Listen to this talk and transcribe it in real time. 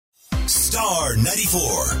Star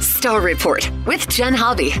 94. Star Report with Jen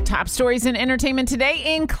Hobby. Top stories in entertainment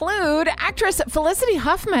today include actress Felicity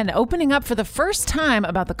Huffman opening up for the first time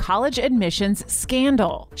about the college admissions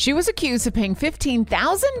scandal. She was accused of paying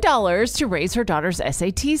 $15,000 to raise her daughter's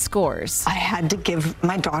SAT scores. I had to give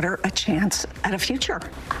my daughter a chance at a future.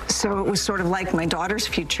 So it was sort of like my daughter's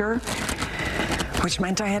future, which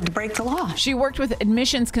meant I had to break the law. She worked with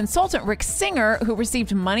admissions consultant Rick Singer, who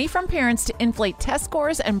received money from parents to inflate test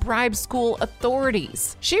scores and bribe school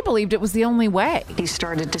authorities. She believed it was the only way. He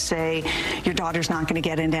started to say, your daughter's not going to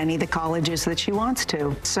get into any of the colleges that she wants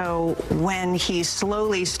to. So when he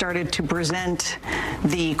slowly started to present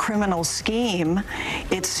the criminal scheme,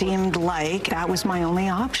 it seemed like that was my only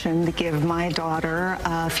option to give my daughter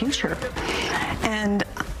a future. And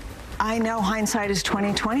I know hindsight is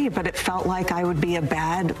 20/20, but it felt like I would be a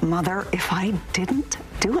bad mother if I didn't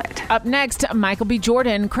do it. Up next, Michael B.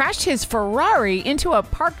 Jordan crashed his Ferrari into a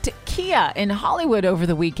parked Kia in Hollywood over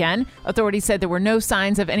the weekend. Authorities said there were no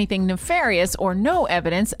signs of anything nefarious or no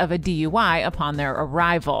evidence of a DUI upon their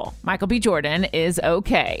arrival. Michael B. Jordan is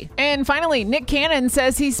okay. And finally, Nick Cannon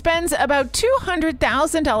says he spends about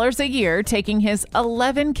 $200,000 a year taking his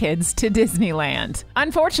 11 kids to Disneyland.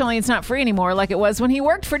 Unfortunately, it's not free anymore like it was when he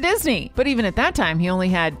worked for Disney. But even at that time, he only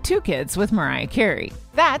had 2 kids with Mariah Carey.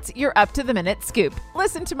 That's your up-to-the-minute scoop.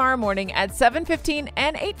 Listen tomorrow morning at 7:15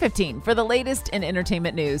 and 8:15 for the latest in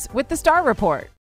entertainment news with the Star Report.